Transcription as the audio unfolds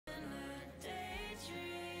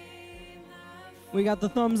We got the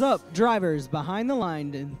thumbs up. Drivers behind the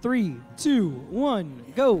line in 3, 2, 1,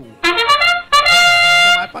 go.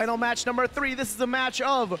 Semi-final match number 3. This is a match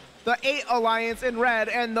of the 8 Alliance in red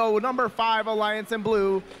and the number 5 Alliance in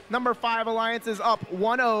blue. Number 5 Alliance is up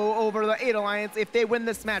 1-0 over the 8 Alliance. If they win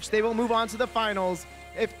this match, they will move on to the finals.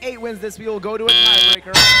 If 8 wins this, we will go to a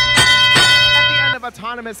tiebreaker. At the end of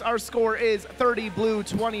Autonomous, our score is 30 blue,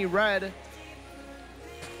 20 red.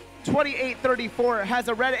 28-34 has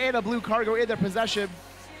a red and a blue cargo in their possession.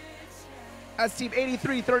 As team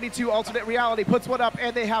 83-32 Alternate Reality puts one up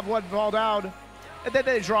and they have one ball down. And then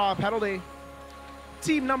they draw a penalty.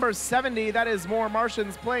 Team number 70, that is more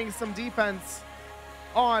Martians playing some defense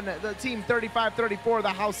on the team 35-34, the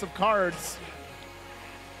House of Cards.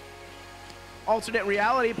 Alternate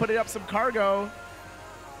Reality putting up some cargo.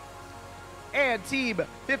 And team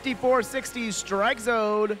 54-60 Strike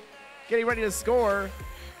Zone getting ready to score.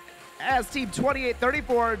 As team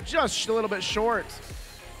 28-34 just a little bit short.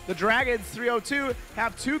 The Dragons 302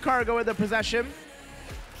 have 2 cargo in their possession.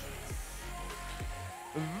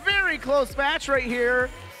 Very close match right here.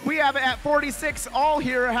 We have it at 46 all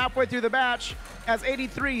here halfway through the match, as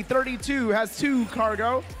 83-32 has 2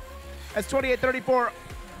 cargo, as 28-34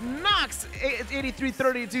 knocks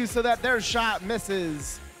 83-32 so that their shot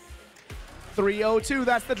misses. 302,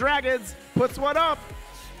 that's the Dragons, puts one up,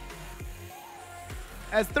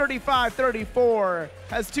 as 35-34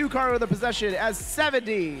 has 2 cargo in the possession, as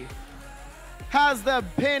 70 has them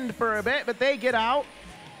pinned for a bit, but they get out.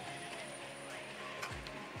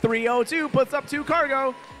 302 puts up 2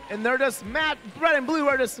 cargo, and they're just red and blue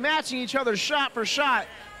are just matching each other shot for shot,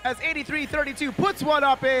 as 83-32 puts one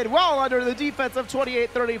up in well under the defense of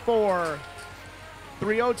 28-34.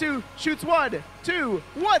 302 shoots 1, 2,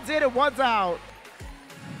 one's in and one's out.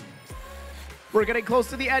 We're getting close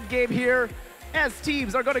to the end game here, as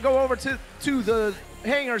teams are going to go over to the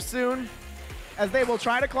hangar soon, as they will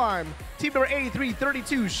try to climb. Team number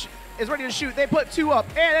 83-32 is ready to shoot. They put 2 up,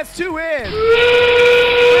 and it's 2 in. 30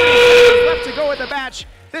 seconds left to go in the match.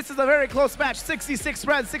 This is a very close match. 66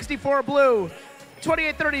 red, 64 blue.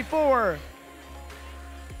 28-34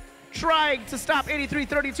 trying to stop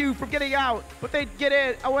 83-32 from getting out, but they get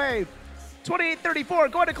it away. 28-34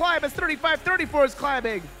 going to climb as 35-34 is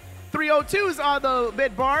climbing. 302's on the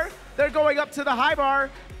mid bar. They're going up to the high bar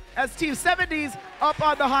as Team 70's up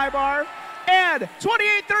on the high bar. And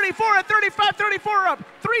 28-34 and 35-34 up.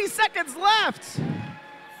 3 seconds left.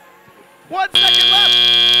 1 second left.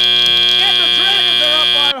 And the Dragons are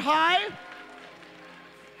up on high.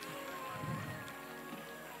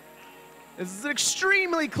 This is an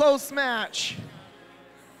extremely close match.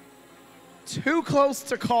 Too close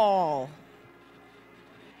to call.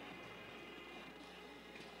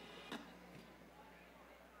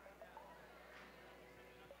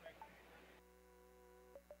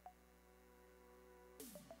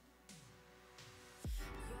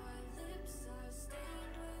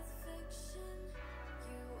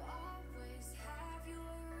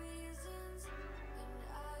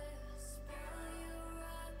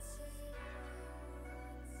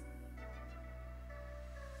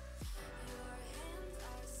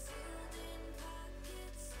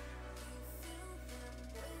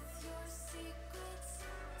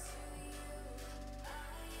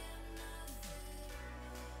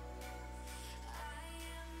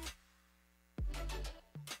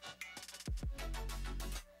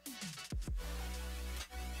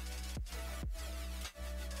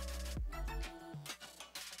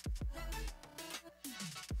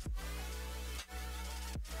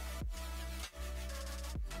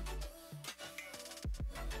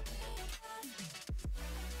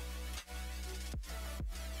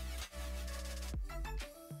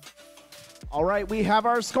 All right, we have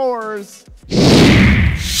our scores. And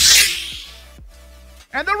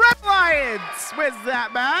the Red Lions wins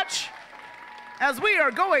that match, as we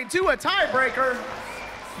are going to a tiebreaker,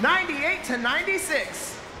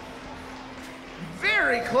 98-96.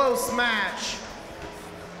 Very close match.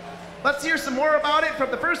 Let's hear some more about it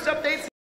from the first updates.